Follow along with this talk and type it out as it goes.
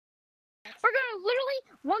literally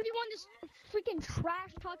 1v1 this freaking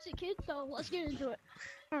trash toxic kid, so let's get into it.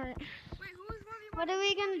 Alright. Wait, who is 1v1? What are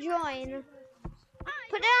we gonna join?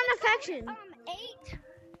 Put Alright, down affection. 8.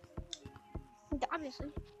 Obviously.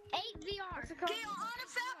 8 VR. Okay, on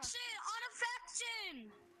affection!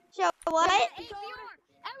 So what? Yeah, 8 VR.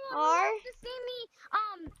 Everyone who R? wants to see me,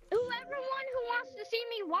 everyone who wants to see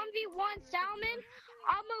me 1v1 Salmon,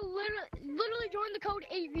 I'm gonna literally join the code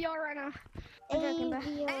 8VR right now. AVR.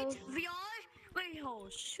 8VR? Wait, oh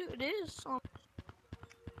shoot, it is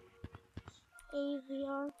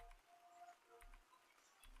AVR.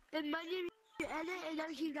 And my name is Anna, and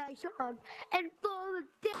I'm you guys on. And for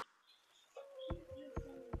this.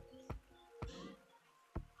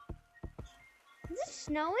 Is it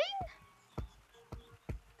snowing?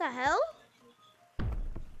 The hell?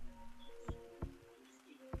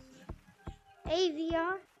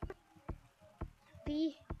 AVR.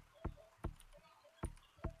 B.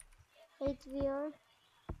 8VR.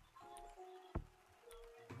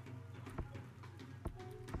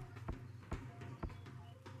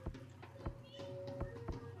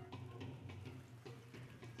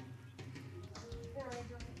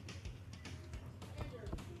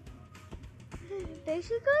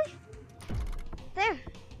 Basically, there.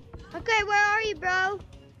 Okay, where are you, bro?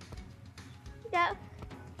 Yeah.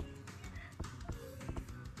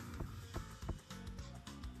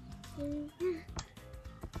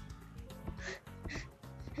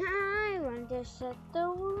 I want to set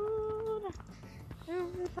the world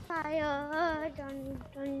on fire. Dun,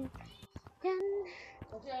 dun, dun.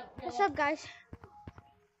 What's up, guys?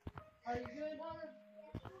 Are you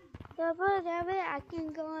good, brother? I can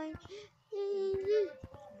go on.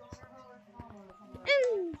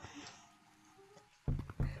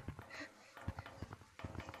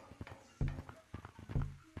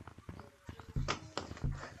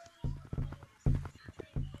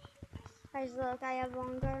 Guys, look, I have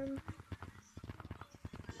long arm.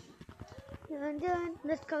 Dun.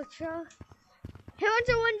 Let's go, Tro. Who wants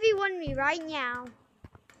to 1v1 me right now?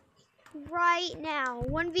 Right now.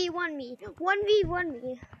 1v1 me. 1v1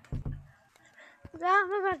 me.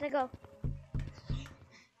 I'm about to go.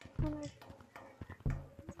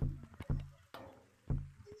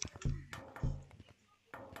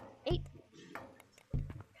 Eight.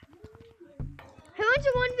 Who wants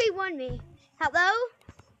to 1v1 me? Hello?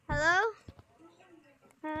 Hello?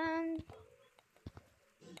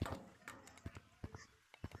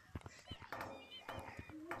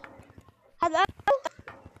 Hello?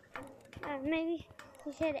 Maybe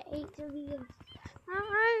he said 8 to be good.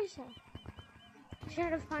 I try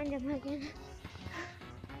to find him again.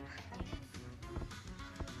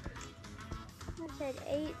 I said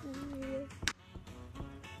 8 and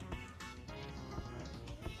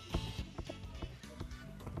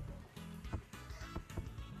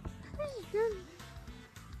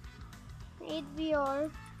 8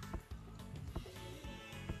 VR.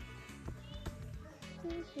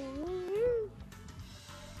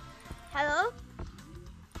 Hello?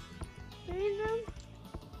 Random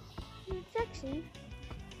infection.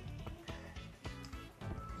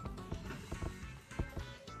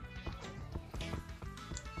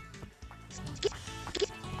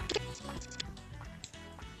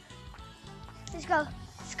 Let's go.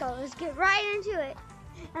 Let's get right into it.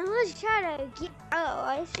 And let's try to get. Oh,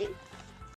 I see.